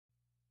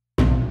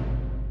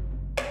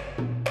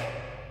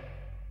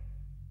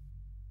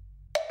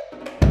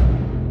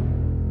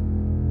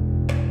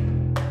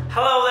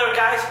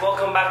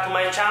welcome back to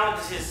my channel.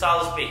 This is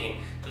Sal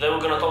speaking. Today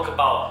we're gonna talk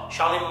about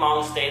Shaolin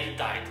Monks daily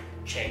diet.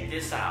 Check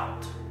this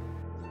out.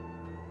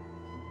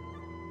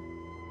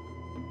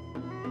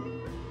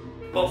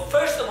 Well,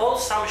 first of all,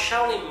 some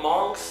Shaolin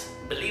monks,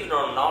 believe it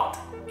or not,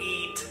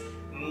 eat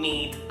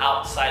meat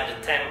outside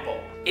the temple.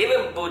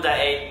 Even Buddha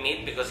ate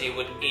meat because he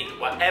would eat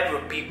whatever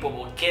people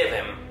would give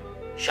him.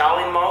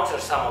 Shaolin monks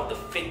are some of the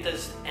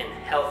fittest and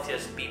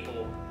healthiest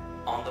people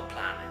on the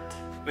planet.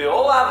 We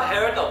all have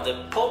heard of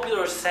the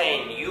popular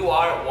saying, you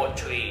are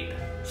what you eat.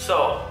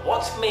 So,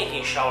 what's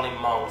making Shaolin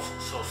monks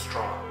so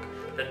strong?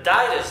 The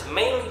diet is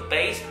mainly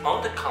based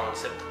on the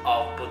concept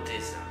of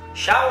Buddhism.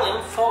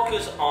 Shaolin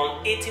focus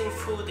on eating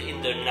food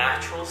in their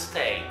natural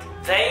state.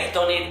 They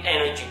don't eat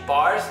energy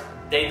bars,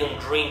 they don't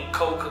drink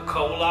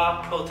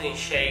Coca-Cola, protein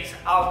shakes,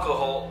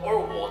 alcohol or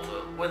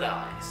water with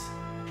ice.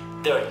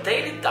 Their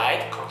daily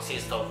diet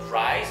consists of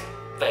rice,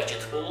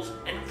 vegetables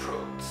and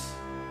fruits.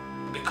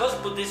 Because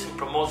Buddhism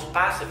promotes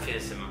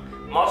pacifism,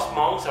 most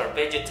monks are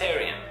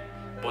vegetarian.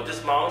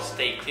 Buddhist monks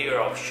stay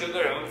clear of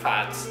sugar and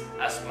fats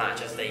as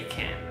much as they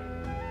can.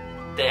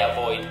 They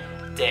avoid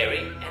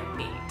dairy and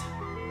meat.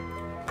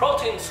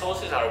 Protein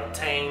sources are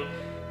obtained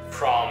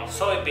from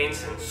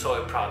soybeans and soy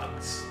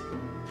products,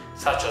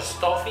 such as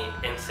tofu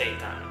and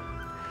seitan,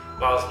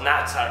 whilst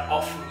nuts are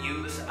often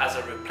used as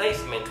a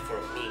replacement for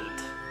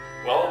meat.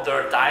 Well,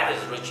 their diet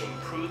is rich in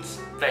fruits,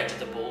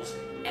 vegetables,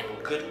 and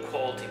good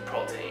quality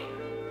protein.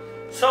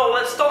 So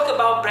let's talk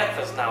about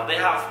breakfast now. They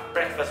have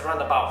breakfast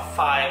around about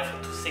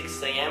 5 to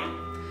 6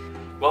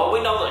 a.m. Well,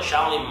 we know that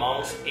Shaolin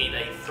monks eat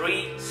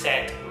 3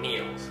 set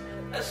meals.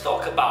 Let's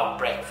talk about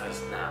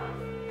breakfast now.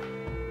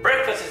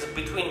 Breakfast is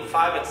between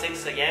 5 and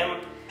 6 a.m.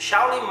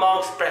 Shaolin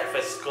monks'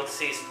 breakfast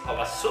consists of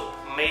a soup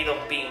made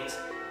of beans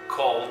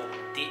called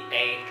the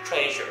 8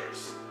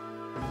 treasures.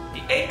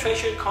 The 8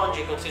 treasure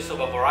congee consists of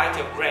a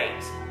variety of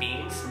grains,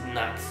 beans,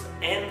 nuts,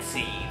 and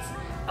seeds,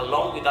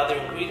 along with other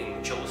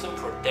ingredients chosen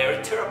for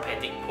their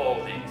therapeutic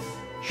qualities.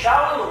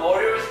 Shaolin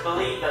warriors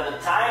believe that the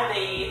time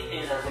they eat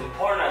is as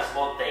important as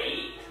what they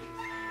eat.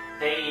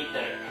 They eat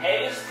their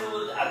heaviest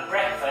food at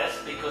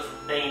breakfast because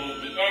they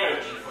need the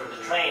energy for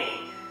the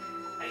training.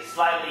 A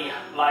slightly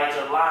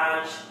lighter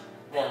lunch,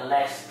 then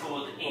less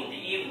food in the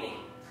evening.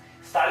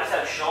 Studies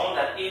have shown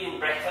that eating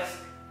breakfast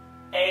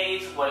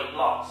aids weight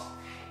loss.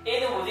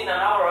 Eating within an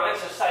hour of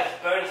exercise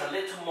burns a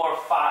little more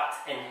fat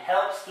and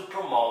helps to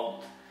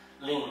promote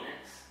leanness.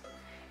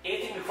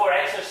 Eating before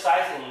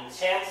exercise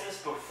enhances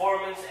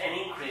performance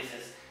and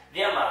increases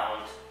the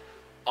amount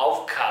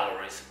of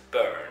calories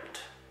burned.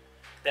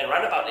 Then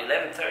around about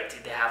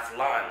 11:30 they have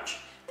lunch.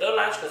 Their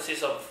lunch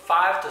consists of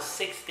 5 to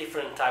 6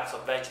 different types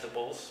of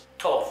vegetables,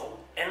 tofu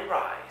and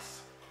rice.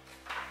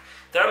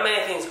 There are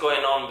many things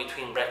going on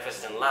between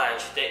breakfast and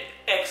lunch. They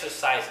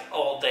exercise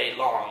all day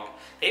long.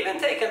 They even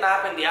take a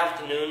nap in the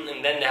afternoon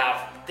and then they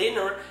have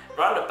dinner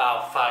around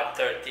about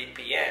 5:30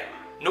 p.m.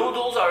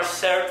 Noodles are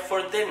served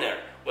for dinner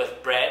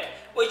with bread,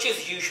 which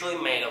is usually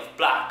made of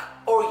black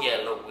or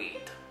yellow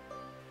wheat.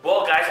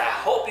 Well guys, I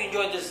hope you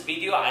enjoyed this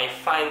video. I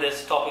find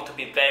this topic to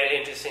be very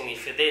interesting.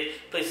 If you did,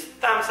 please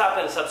thumbs up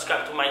and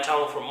subscribe to my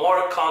channel for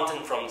more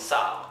content from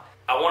Sal.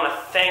 I want to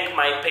thank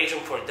my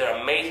patrons for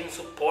their amazing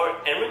support,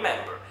 and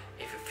remember,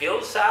 if you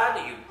feel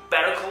sad, you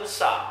better call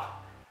Sal.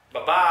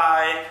 Bye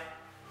bye!